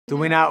Do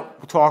we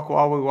not talk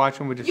while we watch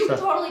them? We just You can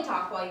totally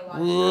talk while you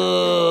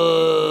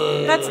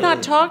watch. That's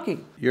not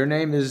talking. Your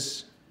name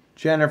is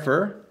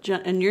Jennifer.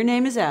 And your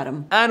name is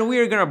Adam. And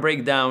we're gonna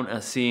break down a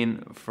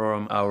scene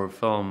from our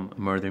film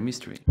Murder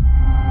Mystery.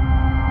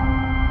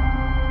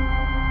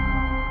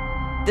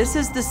 This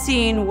is the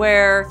scene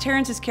where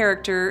Terrence's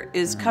character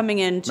is coming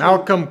in to...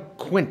 Malcolm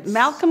Quince.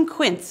 Malcolm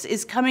Quince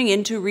is coming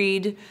in to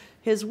read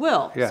his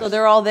will. Yes. So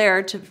they're all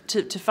there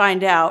to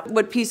find out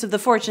what piece of the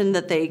fortune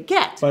that they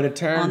get. But it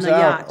turns on the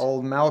out yacht.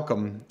 old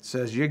Malcolm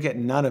says, you're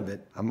getting none of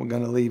it. I'm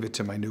gonna leave it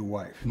to my new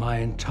wife. My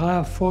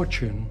entire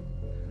fortune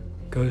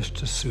goes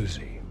to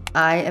Susie.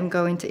 I am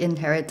going to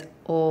inherit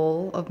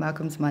all of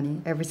Malcolm's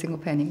money, every single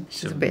penny.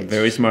 She's a bitch.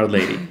 Very smart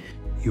lady.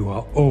 You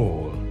are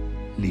all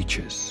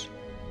leeches.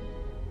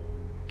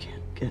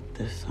 Get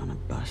this on a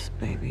bus,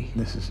 baby.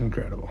 This is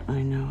incredible.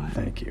 I know it.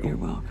 Thank you. You're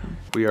welcome.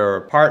 We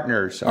are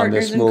partners on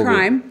this Partners in movie.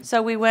 crime.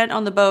 So we went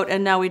on the boat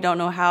and now we don't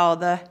know how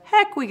the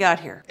heck we got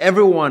here.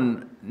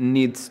 Everyone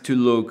needs to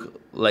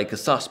look like a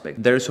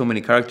suspect. There are so many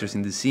characters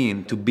in the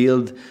scene to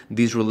build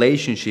this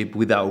relationship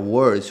without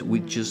words,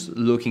 with just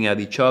looking at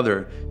each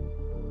other.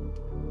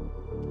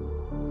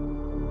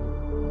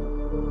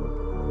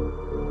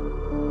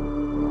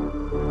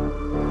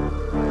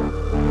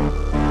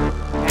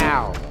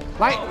 Now,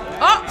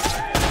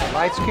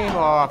 lights came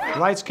off,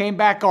 lights came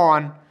back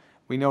on.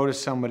 We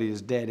noticed somebody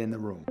is dead in the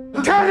room.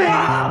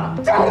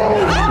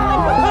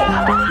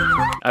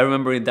 I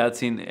remember in that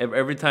scene,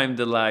 every time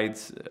the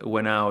lights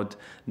went out,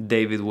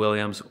 David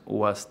Williams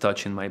was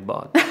touching my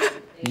butt.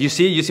 You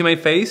see my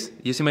face?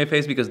 You see my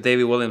face because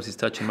David Williams is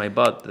touching my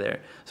butt there.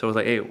 So I was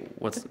like, hey,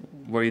 what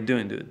are you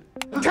doing, dude?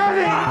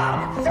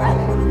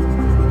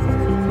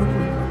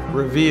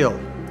 Reveal.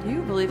 Do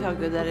you believe how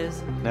good that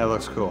is? That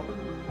looks cool.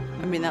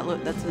 I mean,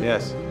 that's a...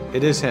 Yes,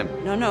 it is him.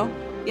 No.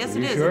 Yes,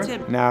 it is. Sure? It's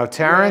him. Now,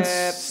 Terrence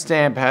Yep.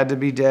 Stamp had to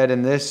be dead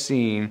in this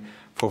scene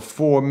for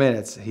 4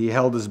 minutes. He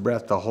held his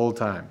breath the whole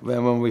time.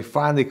 Then when we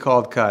finally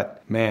called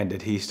cut, man,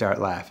 did he start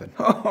laughing.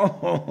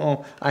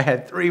 I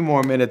had 3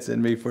 more minutes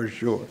in me for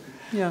sure.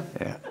 Yeah.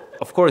 Yeah.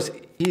 Of course,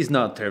 he's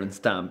not Terrence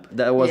Stamp.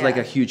 That was like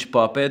a huge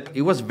puppet.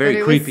 It was very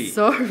But it creepy. was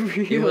so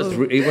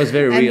real. It was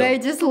very And real. they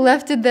just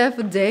left it there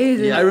for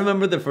days. Yeah, I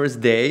remember the first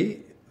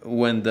day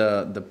when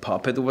the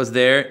puppet was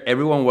there.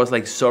 Everyone was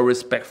like so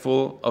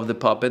respectful of the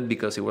puppet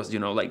because it was,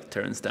 like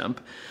Terrence Stamp.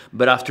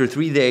 But after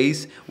 3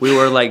 days, we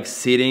were like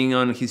sitting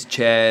on his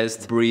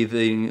chest,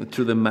 breathing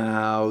through the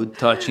mouth,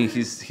 touching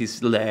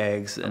his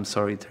legs. I'm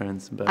sorry,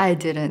 Terrence, but I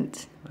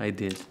didn't. I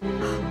did.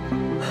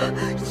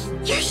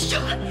 You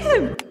shot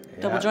him!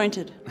 Double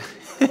jointed.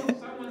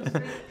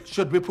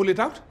 Should we pull it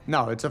out?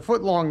 No, it's a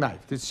foot-long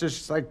knife. It's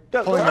just like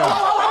pulling out.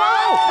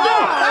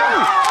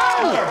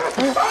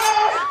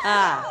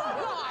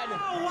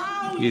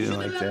 You didn't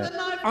like that.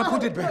 I'll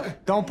put it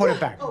back. Don't put it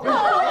back.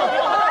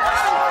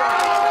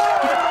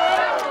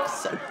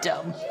 So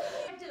dumb.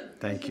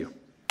 Thank you.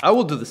 I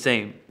will do the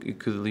same. You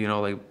could,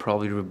 like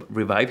probably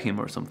revive him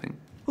or something.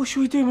 What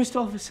should we do, Mr.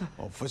 Officer?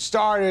 Well, for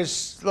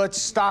starters,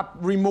 let's stop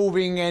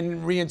removing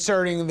and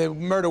reinserting the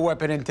murder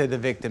weapon into the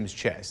victim's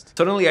chest.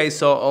 Suddenly I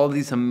saw all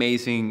these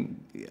amazing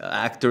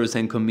actors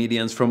and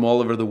comedians from all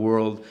over the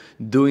world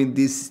doing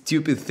these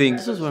stupid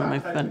things. This was one of my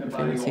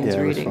favorite scenes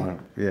reading.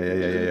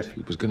 Yeah.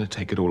 He was gonna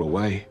take it all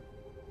away.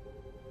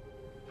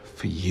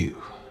 For you.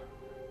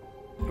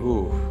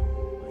 Ooh.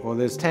 Well,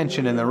 there's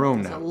tension in the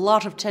room A now.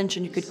 lot of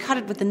tension. You could cut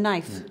it with a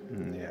knife.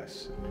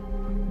 Yes.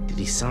 Did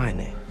he sign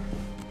it?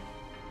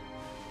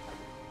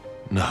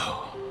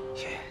 No.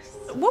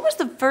 What was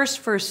the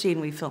first scene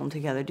we filmed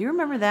together? Do you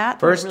remember that?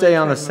 First day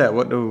on the set,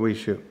 what did we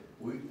shoot?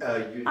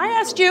 I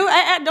asked you.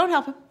 Don't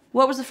help him.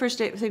 What was the first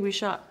thing we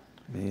shot?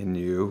 Me and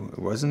you. It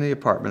wasn't the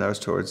apartment. That was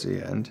towards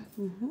the end.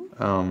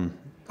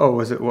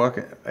 Was it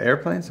walking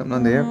airplane? Something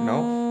on the air?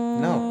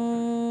 No.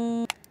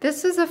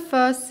 This was the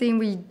first scene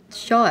we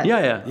shot.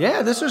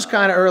 Yeah, this was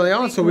kind of early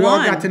on, so we all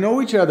got to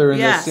know each other in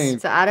this scene.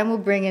 So Adam will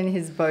bring in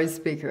his Bose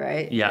speaker,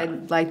 right? Yeah.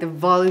 And the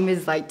volume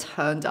is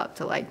turned up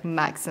to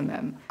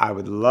maximum. I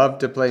would love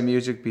to play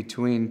music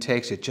between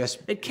takes.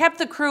 It kept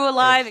the crew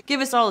alive. It gave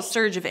us all a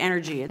surge of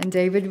energy. And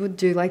David would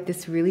do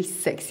this really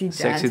sexy dance.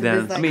 Sexy with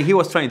dance. his, I mean, he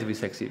was trying to be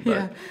sexy,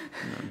 but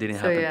didn't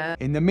So happen. yeah.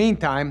 In the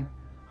meantime,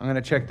 I'm gonna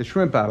check the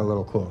shrimp out a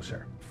little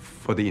closer.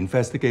 For the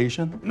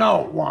investigation?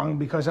 No, Wong,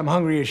 because I'm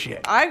hungry as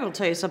shit. I will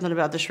tell you something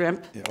about the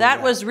shrimp.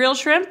 That was real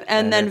shrimp,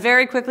 and then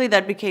very quickly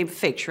that became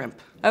fake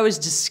shrimp. It was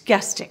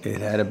disgusting.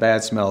 It had a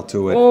bad smell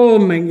to it. Oh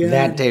my god!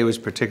 That day was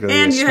particularly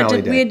And a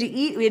smelly day. we had to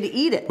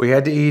eat it. We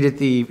had to eat it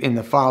in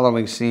the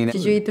following scene.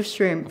 Did you eat the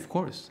shrimp? Of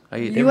course, I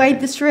ate You everything. ate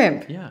the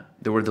shrimp? Yeah,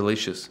 they were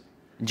delicious.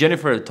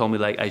 Jennifer told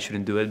me I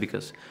shouldn't do it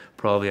because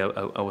probably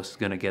I was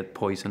gonna get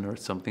poison or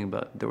something,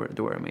 but they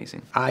were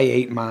amazing. I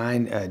ate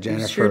mine.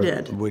 Jennifer sure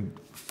did. would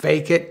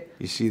fake it.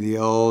 You see the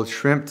old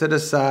shrimp to the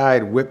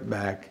side, whip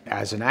back.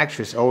 As an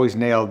actress, always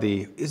nailed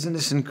isn't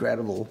this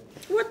incredible?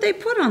 What they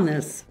put on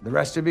this? The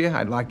rest of you,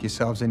 I'd lock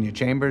yourselves in your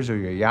chambers or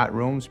your yacht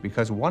rooms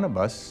because one of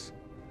us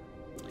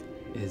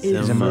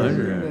is a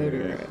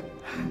murderer.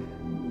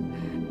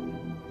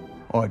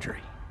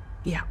 Audrey.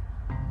 Yeah.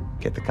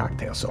 get the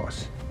cocktail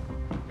sauce.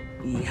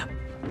 Yep.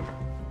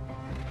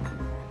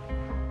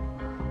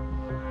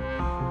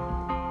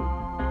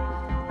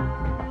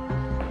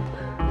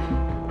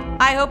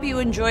 I hope you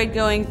enjoyed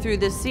going through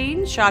this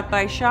scene, shot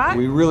by shot.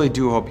 We really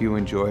do hope you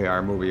enjoy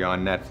our movie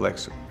on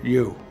Netflix.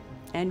 You.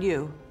 And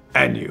you.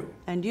 And you.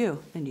 And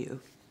you. And you.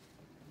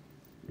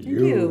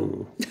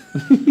 You.